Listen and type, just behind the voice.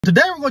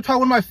Today we're going to try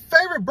one of my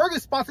favorite burger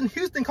spots in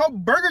Houston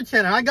called Burger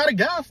Chen, and I got a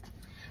guest.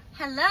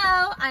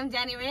 Hello, I'm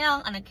Dannie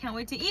Riel, and I can't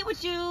wait to eat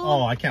with you.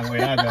 Oh, I can't wait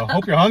either.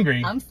 Hope you're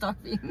hungry. I'm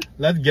starving.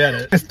 Let's get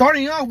it. And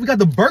starting off, we got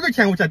the Burger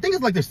Chen, which I think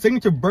is like their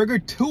signature burger.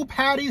 2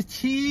 patties,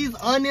 cheese,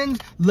 onions,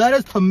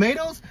 lettuce,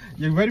 tomatoes.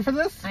 You ready for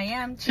this? I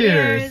am.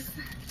 Cheers.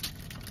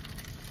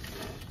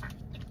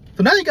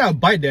 So now you got a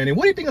bite, Danny.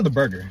 What do you think of the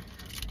burger?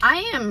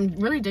 I am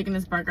really digging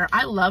this burger.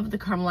 I love the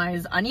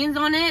caramelized onions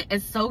on it.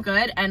 It's so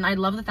good, and I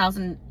love the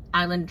Thousand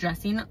Island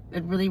dressing.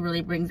 It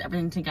really brings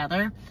everything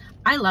together.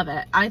 I love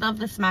it. I love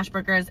the smash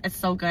burgers. It's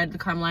so good. The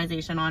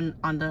caramelization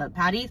on the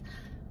patties,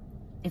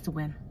 it's a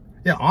win.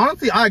 Yeah,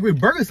 honestly, I agree.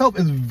 Burger itself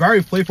is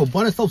very flavorful.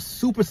 Bun is so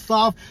super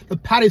soft. The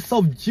patty is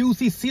so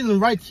juicy. Seasoned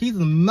right cheese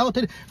is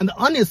melted. And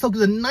the onion itself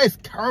gives a nice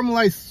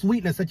caramelized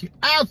sweetness that you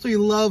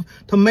absolutely love.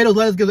 Tomatoes,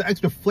 lettuce gives an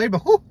extra flavor.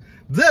 Whew.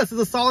 This is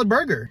a solid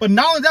burger. But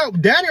not only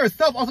that, Danny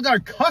herself also got a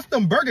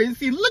custom burger. You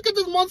see, look at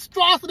this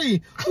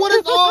monstrosity. What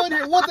is all in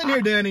here? What's in here,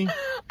 Danny?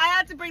 I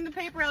had to bring the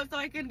paper out so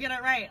I could get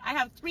it right. I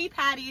have 3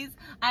 patties.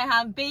 I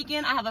have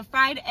bacon. I have a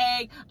fried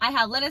egg. I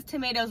have lettuce,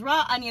 tomatoes,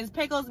 raw onions,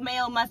 pickles,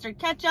 mayo, mustard,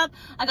 ketchup.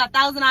 I got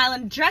Thousand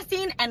Island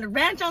dressing and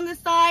ranch on the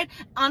side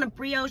on a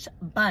brioche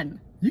bun.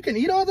 You can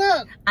eat all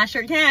that? I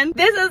sure can.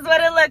 This is what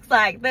it looks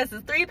like. This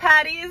is 3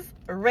 patties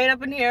right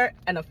up in here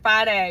and a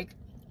fried egg.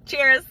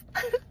 Cheers.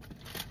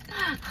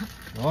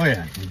 Oh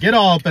yeah, get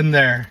all up in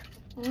there.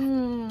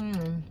 Oh,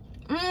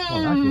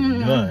 that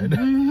feels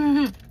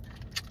good.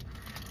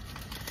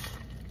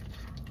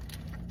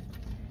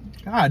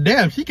 God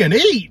damn, she can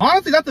eat.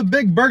 Honestly, that's a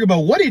big burger, but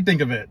what do you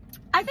think of it?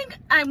 I think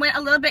I went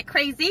a little bit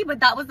crazy,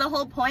 but that was the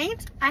whole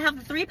point. I have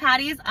the 3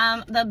 patties.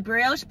 The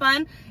brioche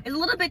bun is a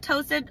little bit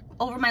toasted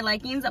over my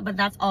likings, but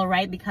that's all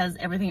right because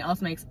everything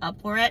else makes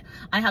up for it.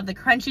 I have the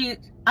crunchy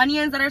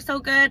onions that are so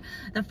good,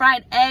 the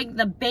fried egg,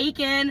 the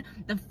bacon,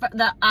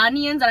 the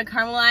onions that are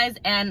caramelized,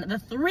 and the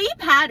 3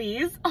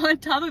 patties on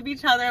top of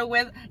each other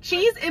with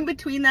cheese in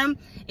between them.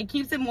 It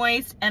keeps it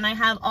moist, and I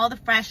have all the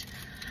fresh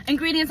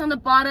ingredients on the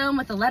bottom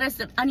with the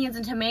lettuce and onions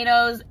and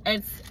tomatoes.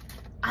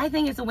 I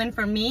think it's a win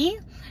for me.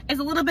 It's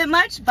a little bit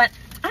much, but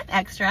I'm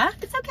extra.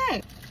 It's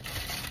okay.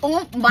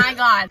 Oh my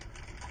God.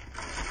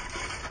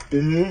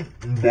 Oh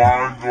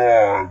my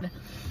God.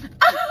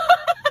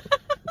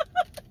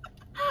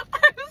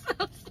 I'm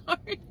so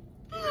sorry.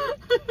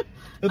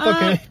 It's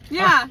okay.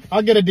 Yeah.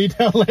 I'll get a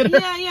detail later.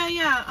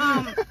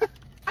 Yeah.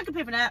 I can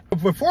pay for that.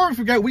 Before we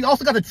forget, we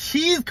also got the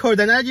cheese curd.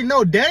 And as you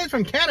know, Danny's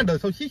from Canada,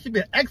 so she should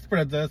be an expert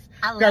at this.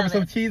 I love Grab her it.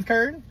 some cheese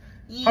curd.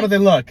 Yeah. How do they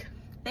look?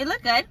 They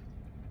look good.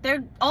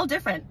 They're all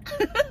different.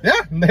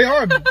 Yeah, they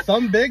are.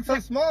 Some big,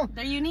 some small.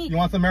 They're unique. You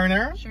want some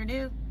marinara? Sure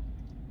do.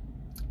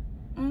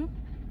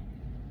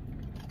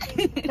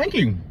 Thank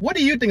you. What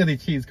do you think of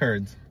these cheese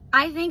curds?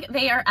 I think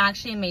they are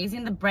actually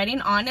amazing. The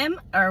breading on them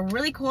are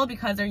really cool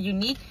because they're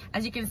unique.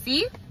 As you can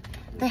see,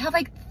 they have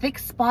like thick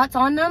spots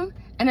on them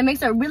and it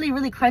makes it really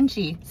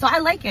crunchy. So I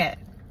like it.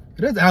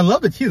 It is. And I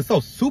love the cheese. It's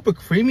so super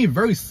creamy,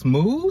 very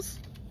smooth.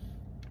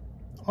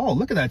 Oh,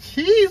 look at that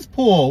cheese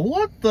pull.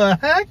 What the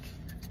heck?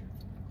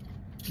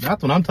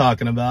 That's what I'm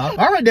talking about.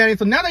 All right, Danny.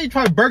 So now that you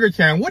tried Burger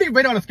Chen, what do you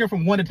rate it on a scale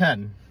from 1 to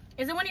 10?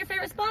 Is it one of your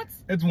favorite spots?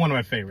 It's one of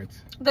my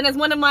favorites. Then it's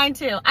one of mine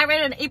too. I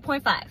rated it an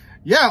 8.5.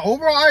 Yeah,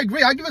 overall, I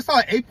agree. I give it a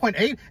solid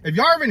 8.8. If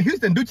y'all are in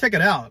Houston, do check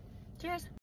it out. Cheers.